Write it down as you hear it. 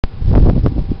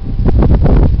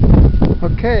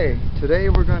Okay, today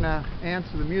we're going to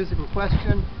answer the musical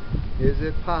question, is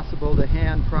it possible to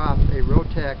hand prop a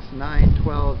Rotax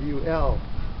 912UL?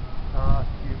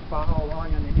 If you follow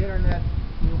along on the internet,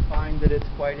 you'll find that it's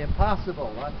quite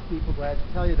impossible. Lots of people glad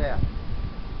to tell you that.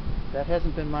 That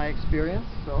hasn't been my experience,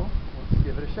 so let's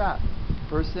give it a shot.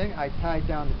 First thing, I tied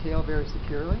down the tail very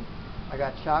securely. I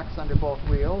got chocks under both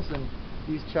wheels, and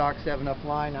these chocks have enough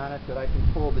line on it that I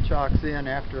can pull the chocks in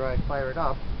after I fire it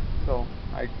up. So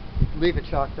I leave it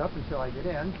chalked up until I get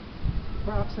in. The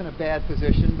prop's in a bad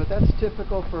position, but that's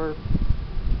typical for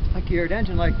a geared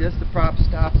engine like this. The prop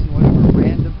stops in whatever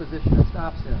random position it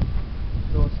stops in.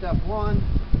 So step one,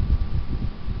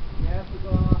 gas is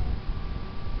off,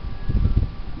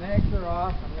 mags are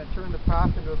off. I'm going to turn the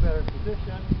prop into a better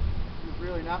position. It's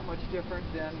really not much different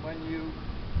than when you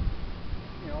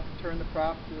turn the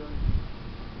prop to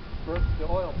burst the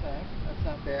oil tank. That's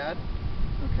not bad.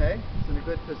 Okay, it's in a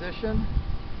good position.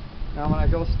 Now when I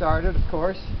go start it, of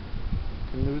course, I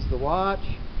can lose the watch,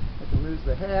 I can lose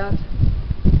the hat.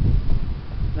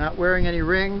 Not wearing any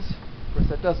rings. Of course,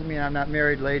 that doesn't mean I'm not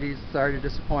married, ladies. Sorry to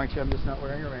disappoint you, I'm just not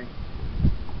wearing a ring.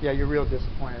 Yeah, you're real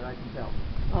disappointed, I can tell.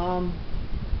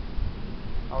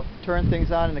 I'll turn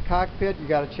things on in the cockpit. You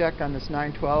got to check on this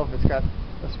 912. It's got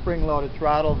a spring-loaded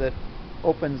throttle that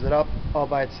opens it up all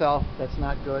by itself. That's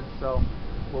not good, so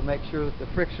we'll make sure that the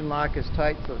friction lock is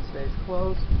tight so it stays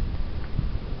closed.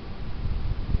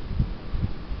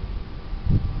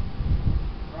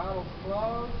 Throttle's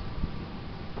closed.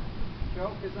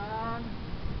 Choke is on.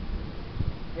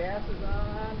 Gas is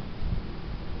on.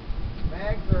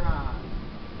 Mags are on.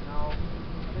 Now, I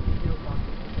think the fuel pump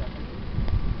is checking.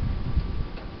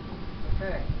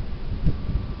 Okay.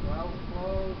 Throttle's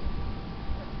closed.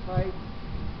 That's tight.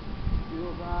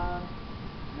 Fuel's on.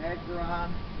 Mags are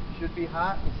on. Should be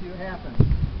hot. We'll see what happens.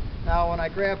 Now when I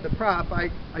grab the prop,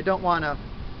 I don't want to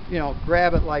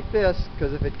grab it like this,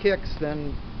 because if it kicks,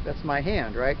 then that's my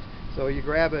hand, right? So you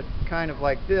grab it kind of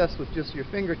like this with just your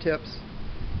fingertips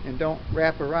and don't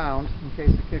wrap around in case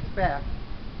it kicks back.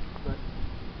 But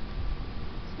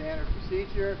standard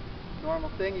procedure, normal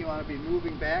thing, you want to be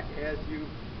moving back as you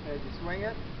swing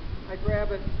it. I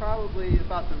grab it probably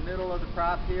about the middle of the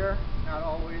prop here, not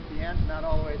all the way at the end, not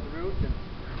all the way at the root, and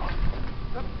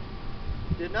whoop,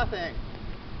 did nothing.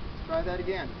 Let's try that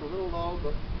again. It's a little low,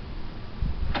 but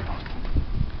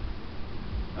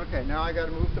okay, now I got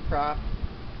to move the prop.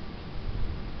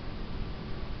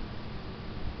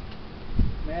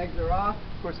 Mags are off.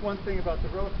 Of course, one thing about the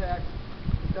Rotax,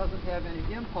 it doesn't have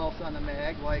any impulse on the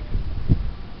mag like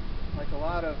a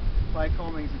lot of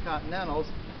Lycomings and Continentals.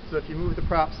 So if you move the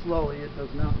prop slowly, it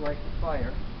does not like to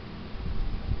fire.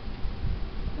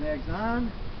 Mags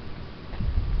on.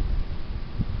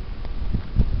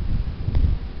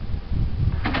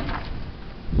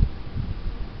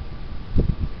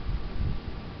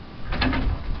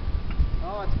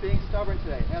 Oh, it's being stubborn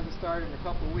today. It hasn't started in a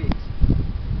couple of weeks.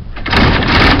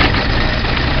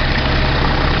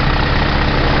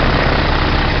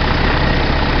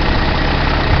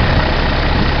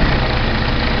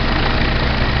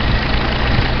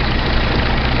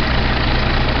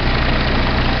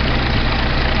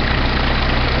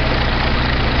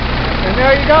 And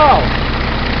there you go.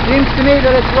 Seems to me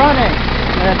that it's running.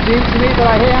 And it seems to me that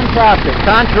I hand propped it,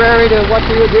 contrary to what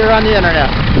you would hear on the internet.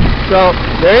 So,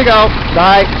 there you go.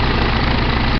 Bye.